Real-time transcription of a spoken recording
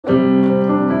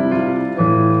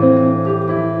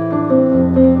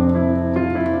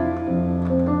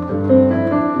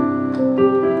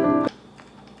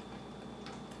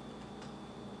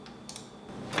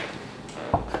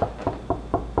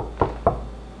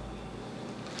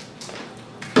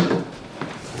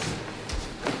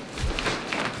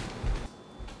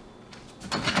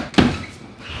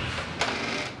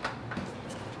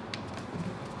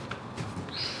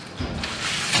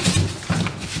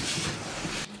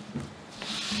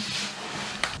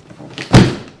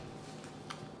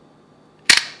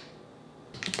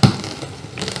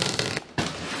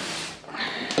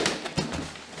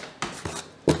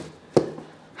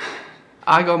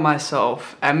I got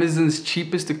myself Amazon's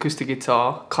cheapest acoustic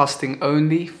guitar, costing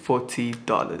only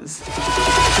 $40.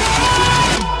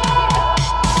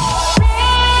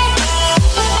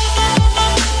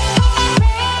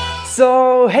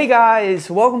 So hey guys,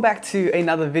 welcome back to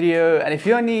another video, and if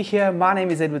you're new here, my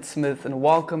name is Edward Smith and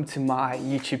welcome to my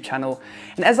YouTube channel.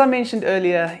 And as I mentioned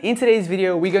earlier, in today's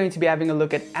video we're going to be having a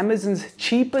look at Amazon's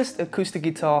cheapest acoustic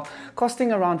guitar,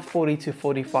 costing around $40 to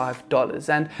 $45.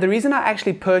 And the reason I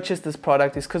actually purchased this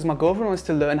product is because my girlfriend wants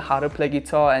to learn how to play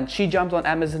guitar, and she jumped on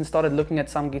Amazon, started looking at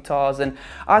some guitars, and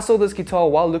I saw this guitar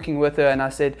while looking with her and I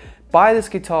said, buy this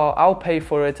guitar, I'll pay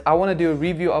for it. I want to do a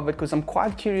review of it because I'm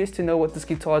quite curious to know what this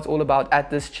guitar is all about at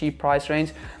this cheap price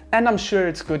range. And I'm sure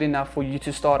it's good enough for you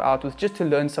to start out with, just to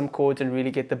learn some chords and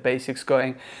really get the basics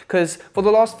going. Because for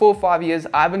the last 4 or 5 years,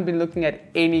 I haven't been looking at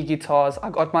any guitars. I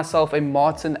got myself a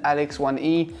Martin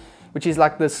Alex1E, which is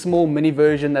like the small mini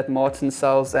version that Martin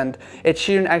sells. And Ed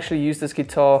Sheeran actually used this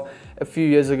guitar a few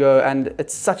years ago, and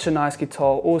it's such a nice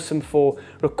guitar, awesome for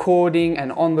recording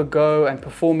and on the go and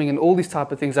performing and all these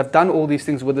type of things. I've done all these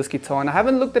things with this guitar, and I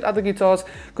haven't looked at other guitars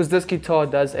because this guitar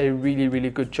does a really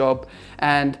good job,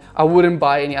 and I wouldn't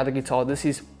buy any other guitar. This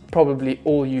is probably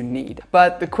all you need.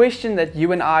 But the question that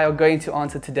you and I are going to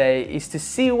answer today is to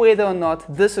see whether or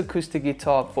not this acoustic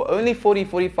guitar for only $40,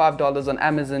 $45 on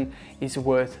Amazon is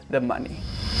worth the money.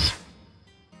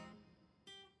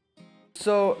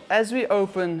 So as we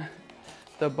open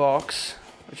the box,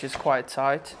 which is quite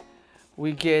tight,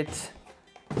 we get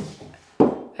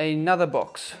another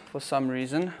box for some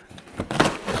reason.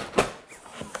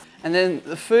 And then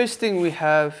the first thing we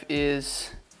have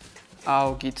is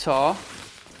our guitar,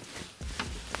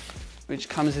 which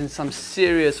comes in some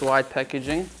serious white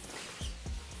packaging.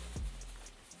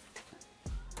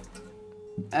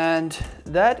 And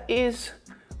that is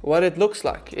what it looks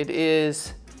like. It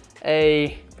is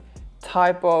a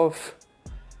type of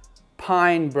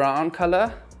pine brown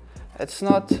color. It's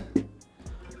not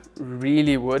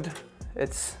really wood.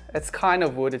 It's kind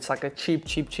of wood. It's like a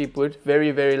cheap wood,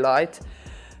 very light.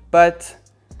 But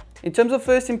in terms of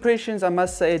first impressions, I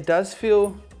must say it does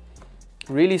feel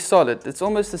really solid. It's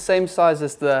almost the same size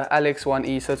as the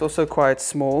Alex1E, so it's also quite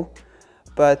small,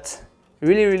 but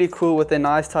really cool with a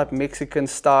nice type Mexican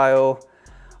style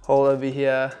hole over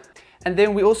here. And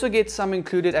then we also get some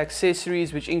included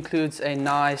accessories, which includes a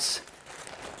nice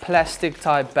plastic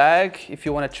type bag if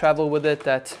you want to travel with it,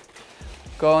 that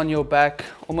go on your back,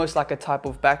 almost like a type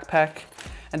of backpack.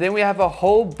 And then we have a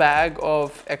whole bag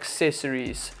of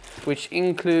accessories, which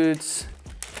includes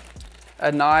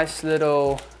a nice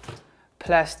little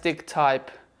plastic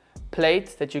type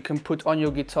plate that you can put on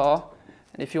your guitar.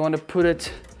 And if you want to put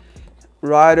it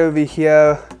right over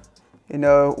here, you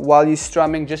know, while you're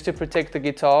strumming, just to protect the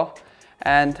guitar.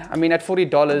 And I mean, at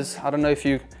 $40, I don't know if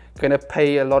you're gonna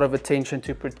pay a lot of attention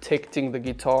to protecting the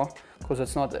guitar, because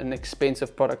it's not an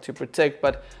expensive product to protect,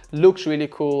 but looks really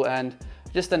cool and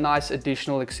just a nice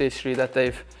additional accessory that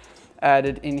they've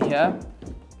added in here.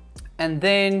 And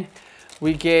then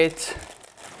we get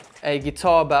a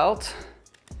guitar belt,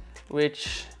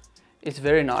 which is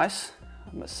very nice,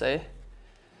 I must say.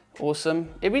 Awesome.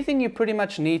 Everything you pretty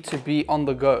much need to be on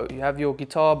the go. You have your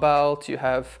guitar belt, you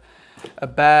have a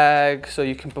bag so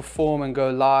you can perform and go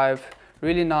live.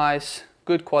 Really nice,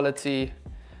 good quality,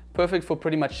 perfect for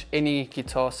pretty much any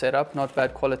guitar setup, not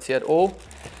bad quality at all.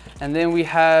 And then we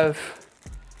have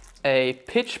a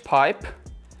pitch pipe,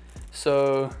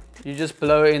 so you just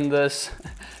blow in this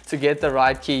to get the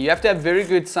right key. You have to have very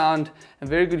good sound and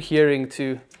very good hearing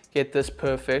to get this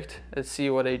perfect. Let's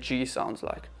see what a G sounds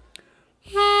like.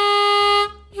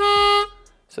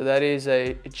 So that is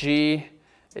a G,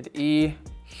 an E.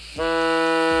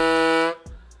 So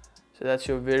that's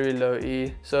your very low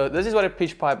E. So this is what a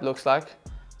pitch pipe looks like.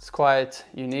 It's quite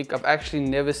unique. I've actually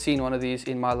never seen one of these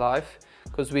in my life,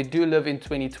 because we do live in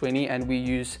 2020 and we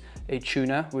use a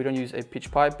tuner. We don't use a pitch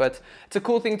pipe, but it's a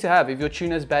cool thing to have. If your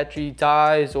tuner's battery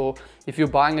dies, or if you're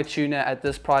buying a tuner at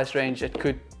this price range, it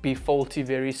could be faulty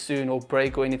very soon or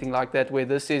break or anything like that, where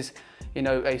this is, you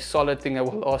know, a solid thing that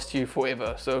will last you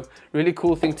forever. So really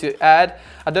cool thing to add.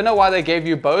 I don't know why they gave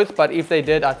you both, but if they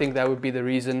did, I think that would be the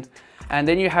reason. And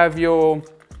then you have your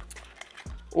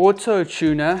auto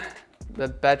tuner. The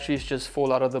batteries just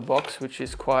fall out of the box, which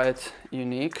is quite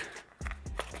unique.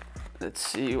 Let's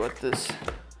see what this,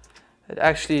 it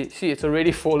actually, see, it's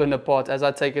already fallen apart as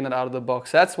I've taken it out of the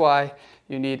box. That's why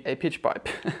you need a pitch pipe.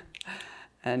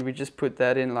 And we just put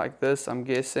that in like this, I'm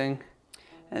guessing.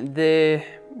 And there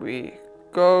we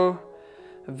go.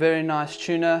 A very nice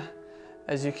tuner,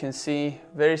 as you can see,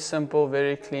 very simple,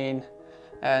 very clean,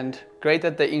 and great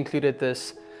that they included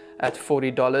this at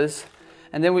 $40.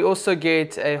 And then we also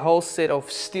get a whole set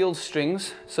of steel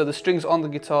strings. So the strings on the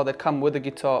guitar that come with the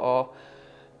guitar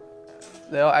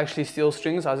they are actually steel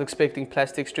strings. I was expecting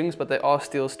plastic strings, but they are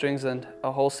steel strings, and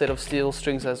a whole set of steel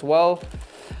strings as well.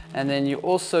 And then you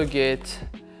also get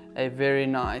a very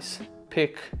nice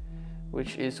pick,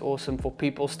 which is awesome for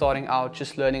people starting out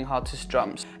just learning how to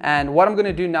strum. And what I'm going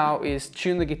to do now is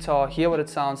tune the guitar, hear what it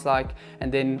sounds like,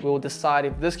 and then we'll decide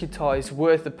if this guitar is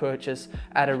worth the purchase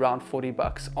at around 40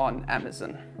 bucks on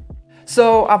Amazon.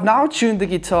 So I've now tuned the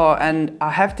guitar, and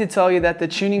I have to tell you that the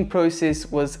tuning process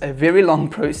was a very long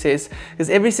process, because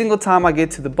every single time I get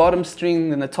to the bottom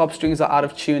string, then the top strings are out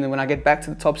of tune, and when I get back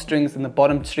to the top strings, then the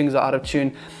bottom strings are out of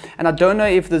tune. And I don't know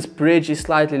if this bridge is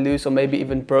slightly loose or maybe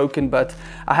even broken, but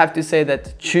I have to say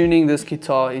that tuning this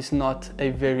guitar is not a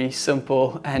very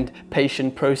simple and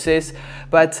patient process.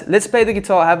 But let's play the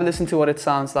guitar, have a listen to what it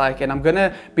sounds like, and I'm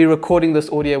gonna be recording this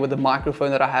audio with the microphone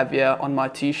that I have here on my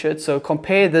t-shirt. So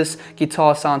compare this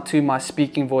guitar sound to my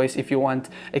speaking voice if you want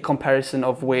a comparison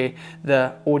of where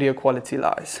the audio quality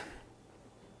lies.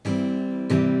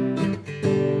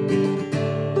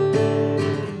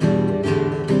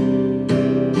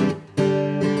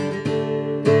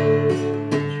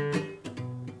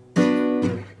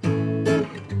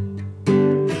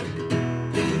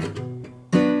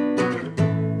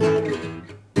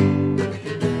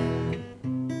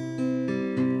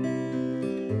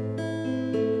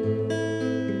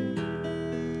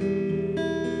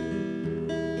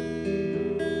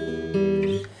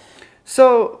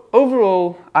 So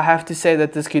overall, I have to say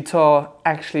that this guitar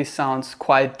actually sounds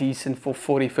quite decent for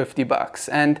 40-50 bucks.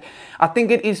 And I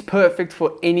think it is perfect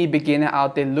for any beginner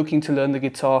out there looking to learn the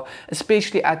guitar,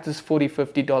 especially at this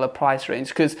 $40-50 price range.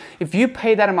 Because if you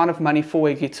pay that amount of money for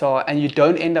a guitar and you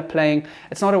don't end up playing,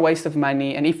 it's not a waste of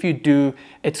money. And if you do,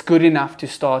 it's good enough to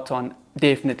start on.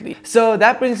 Definitely. So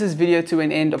that brings this video to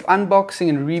an end of unboxing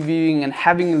and reviewing and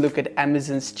having a look at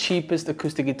Amazon's cheapest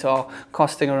acoustic guitar,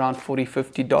 costing around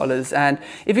 $40-50. And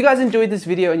if you guys enjoyed this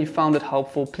video and you found it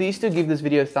helpful, please do give this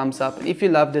video a thumbs up, and if you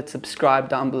loved it, subscribe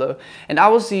down below, and I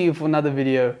will see you for another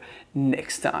video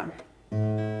next time.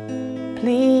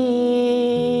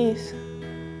 Please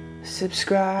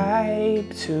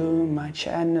subscribe to my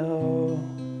channel.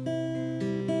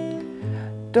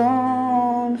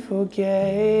 Don't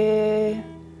forget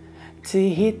to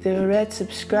hit the red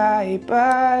subscribe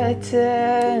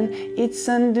button. It's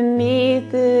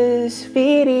underneath this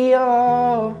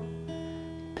video.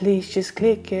 Please just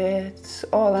click it, it's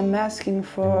all I'm asking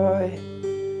for.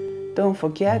 Don't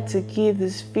forget to give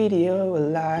this video a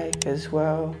like as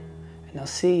well. And I'll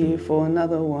see you for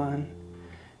another one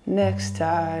next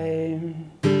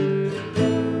time.